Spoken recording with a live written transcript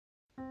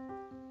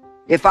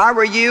If I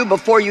were you,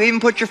 before you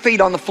even put your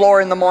feet on the floor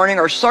in the morning,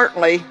 or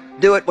certainly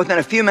do it within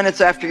a few minutes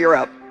after you're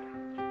up,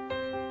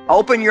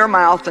 open your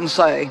mouth and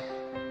say,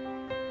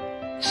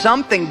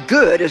 something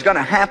good is going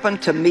to happen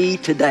to me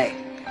today.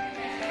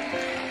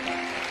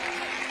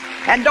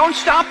 And don't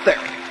stop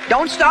there.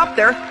 Don't stop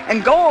there,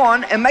 and go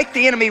on and make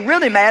the enemy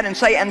really mad and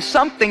say, and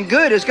something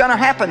good is going to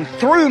happen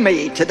through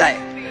me today.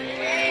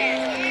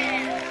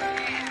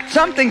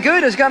 Something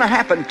good is going to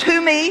happen to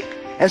me,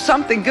 and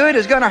something good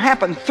is going to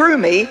happen through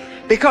me,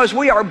 because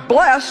we are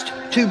blessed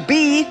to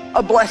be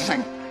a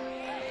blessing.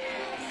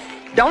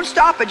 Don't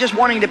stop at just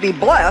wanting to be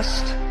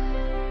blessed.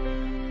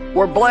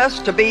 We're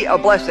blessed to be a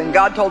blessing.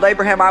 God told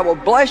Abraham, I will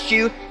bless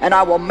you and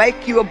I will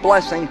make you a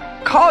blessing,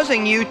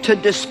 causing you to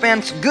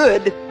dispense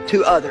good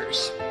to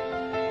others.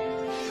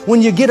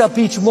 When you get up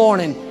each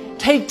morning,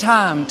 take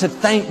time to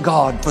thank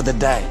God for the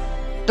day.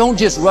 Don't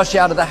just rush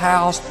out of the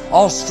house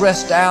all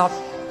stressed out.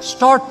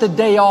 Start the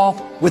day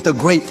off with a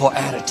grateful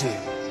attitude.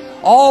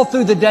 All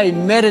through the day,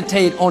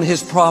 meditate on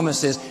His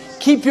promises.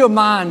 Keep your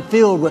mind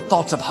filled with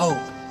thoughts of hope,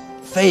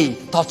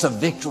 faith, thoughts of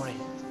victory.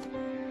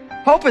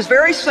 Hope is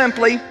very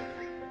simply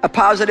a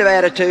positive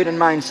attitude and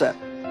mindset.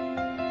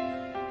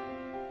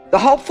 The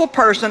hopeful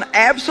person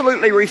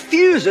absolutely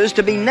refuses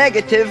to be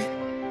negative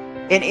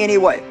in any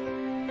way.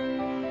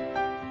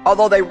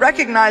 Although they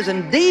recognize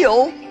and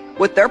deal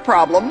with their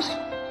problems,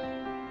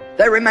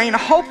 they remain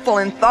hopeful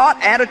in thought,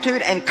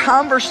 attitude, and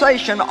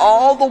conversation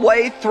all the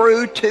way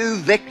through to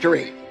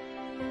victory.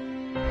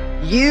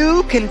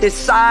 You can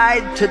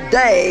decide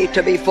today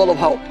to be full of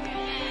hope.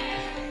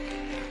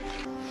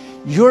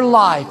 Your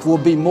life will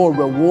be more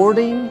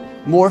rewarding,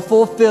 more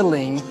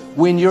fulfilling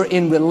when you're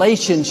in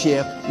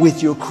relationship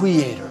with your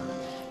Creator.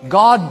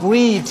 God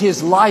breathed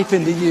His life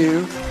into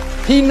you.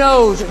 He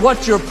knows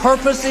what your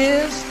purpose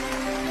is.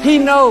 He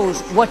knows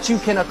what you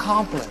can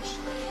accomplish.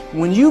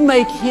 When you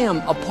make Him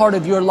a part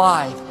of your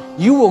life,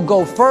 you will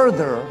go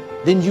further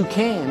than you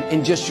can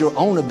in just your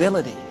own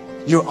ability,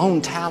 your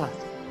own talent.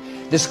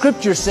 The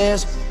scripture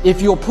says,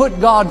 if you'll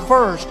put God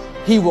first,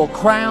 He will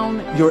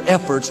crown your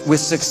efforts with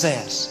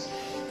success.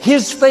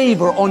 His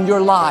favor on your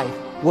life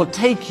will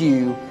take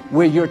you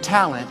where your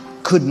talent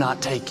could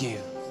not take you.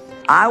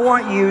 I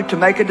want you to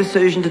make a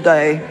decision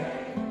today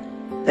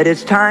that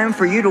it's time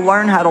for you to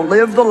learn how to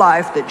live the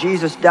life that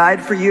Jesus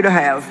died for you to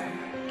have,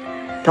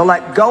 to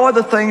let go of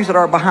the things that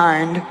are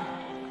behind,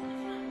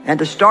 and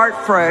to start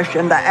fresh,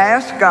 and to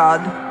ask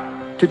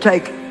God to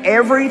take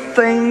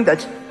everything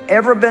that's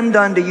ever been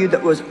done to you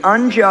that was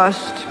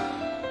unjust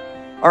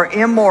or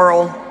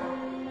immoral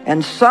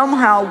and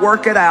somehow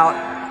work it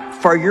out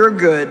for your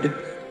good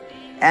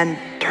and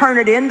turn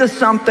it into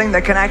something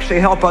that can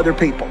actually help other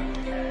people.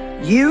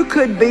 You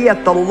could be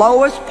at the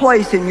lowest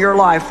place in your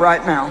life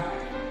right now.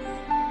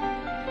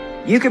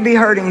 You could be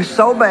hurting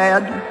so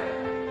bad.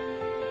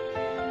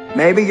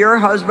 Maybe your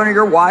husband or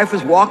your wife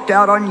has walked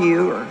out on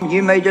you, or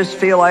you may just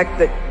feel like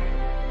that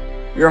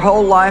your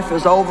whole life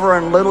is over,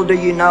 and little do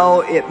you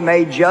know, it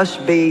may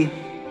just be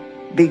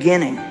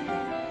beginning.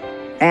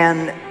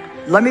 And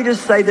let me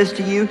just say this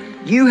to you.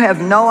 You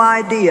have no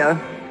idea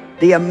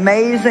the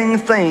amazing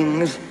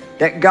things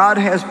that God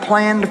has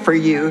planned for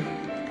you.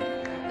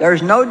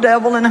 There's no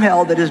devil in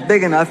hell that is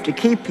big enough to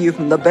keep you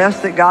from the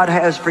best that God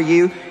has for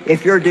you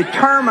if you're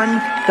determined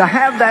to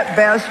have that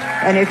best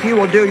and if you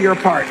will do your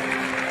part.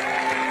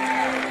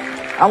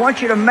 I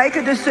want you to make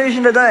a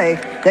decision today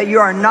that you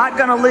are not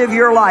going to live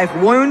your life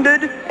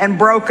wounded and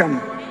broken.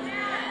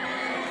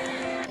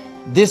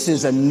 This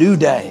is a new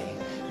day.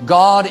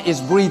 God is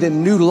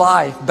breathing new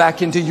life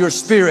back into your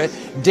spirit.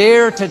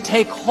 Dare to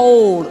take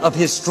hold of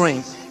His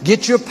strength.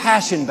 Get your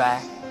passion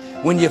back.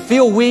 When you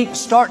feel weak,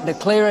 start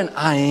declaring,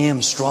 I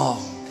am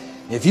strong.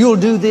 If you'll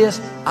do this,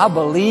 I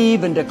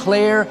believe and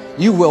declare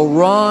you will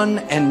run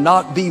and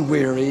not be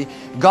weary.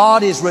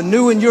 God is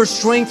renewing your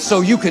strength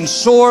so you can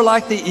soar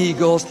like the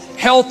eagles.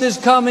 Health is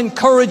coming,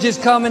 courage is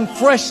coming,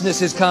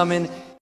 freshness is coming.